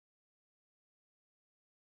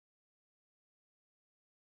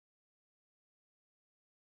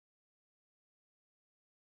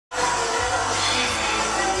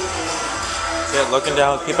That's it, looking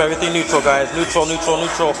down. Keep everything neutral, guys. Neutral, neutral,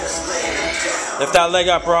 neutral. Lift that leg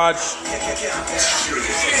up, Raj.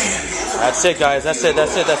 That's it, guys. That's it,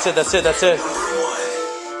 that's it, that's it, that's it, that's it.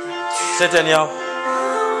 Sit, Danielle.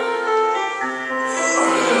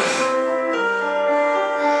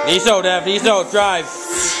 Knees out, Dev. Knees out. Drive.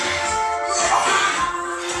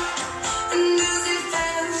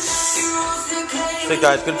 Sit,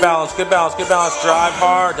 guys. Good balance, good balance, good balance. Drive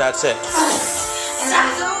hard. That's it.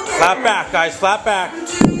 Flat back, guys. Flat back.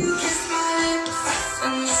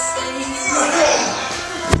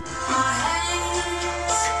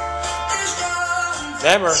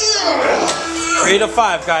 Remember, 3 to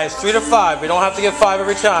 5, guys. 3 to 5. We don't have to get 5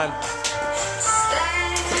 every time.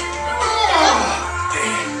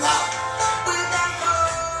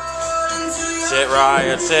 That's it, right.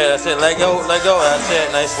 That's it. That's it. Let go. Let go. That's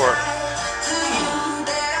it. Nice work.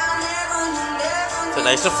 That's it.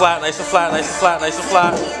 Nice and flat. Nice and flat. Nice and flat. Nice and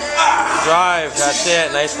flat. Drive. That's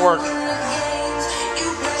it. Nice work.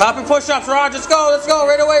 Clapping push-ups, Raj. Let's go. Let's go.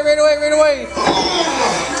 Right away. Right away. Right away.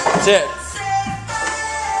 That's it.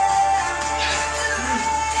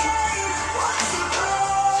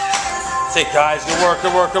 That's it, guys. Good work.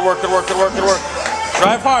 Good work. Good work. Good work. Good work. Good work.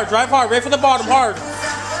 Drive hard. Drive hard. Right from the bottom. Hard.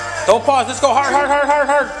 Don't pause. Let's go hard, hard, hard, hard,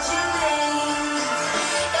 hard.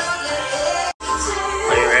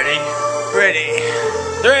 Are you ready? Ready.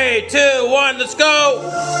 3, 2, 1, let's go.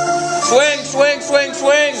 Swing, swing, swing,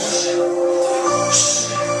 swing.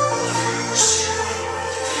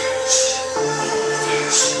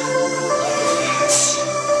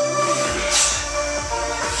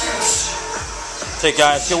 That's it,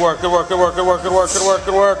 guys. Good work, good work, good work, good work, good work, good work,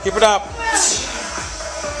 good work. Keep it up.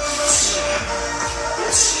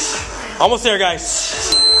 Almost there,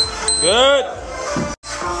 guys. Good.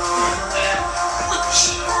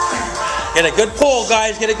 Get a good pull,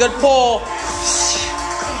 guys. Get a good pull.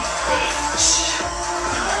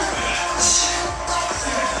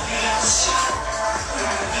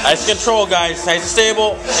 Nice control, guys. Nice and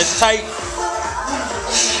stable. Nice and tight.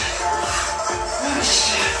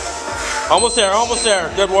 Almost there. Almost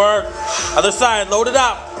there. Good work. Other side. Load it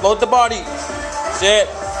up. Load the body. That's it.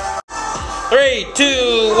 3,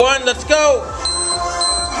 2, 1, let's go.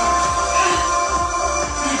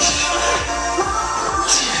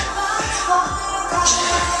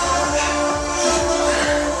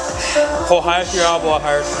 Pull high with your elbow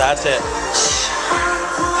higher. That's it.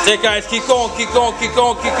 That's it, guys. Keep going, keep going, keep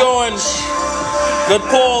going, keep going. Good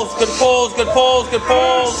pulls, good pulls, good pulls, good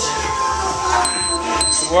pulls.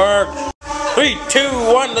 Good work. 3,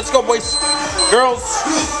 2, 1, let's go, boys. Girls.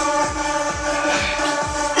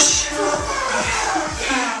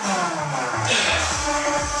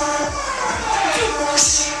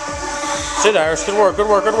 Sit, Iris. Good work, good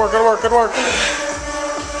work, good work, good work, good work.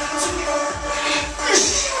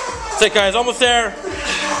 That's it, guys. Almost there.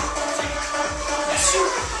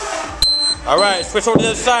 All right, switch over to the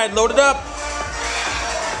other side. Load it up.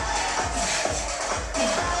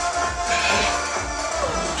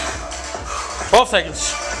 $12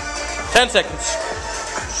 seconds. 10 seconds.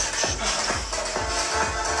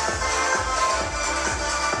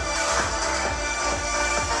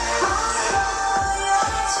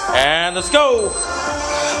 And let's go.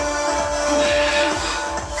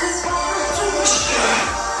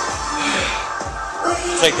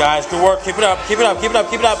 That's it, guys. Good work. Keep it up. Keep it up. Keep it up.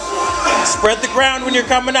 Keep it up. Spread the ground when you're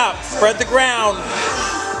coming up. Spread the ground.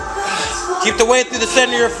 Keep the weight through the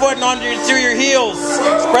center of your foot and through your heels.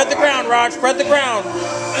 Spread the ground, Raj. Spread the ground.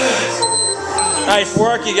 Nice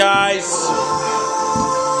work, you guys.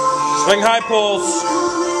 Swing high pulls.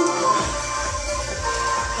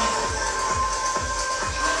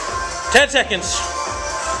 $10 seconds.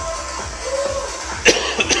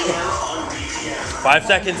 5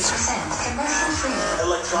 seconds.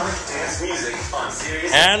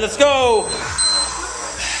 And let's go.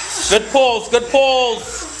 Good pulls, good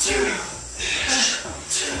pulls.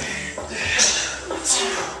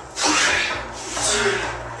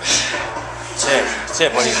 That's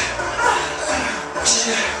it, buddy.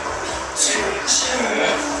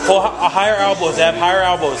 Pull a higher elbows, Ev, higher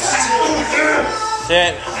elbows. That's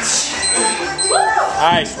it.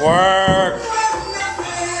 Nice work.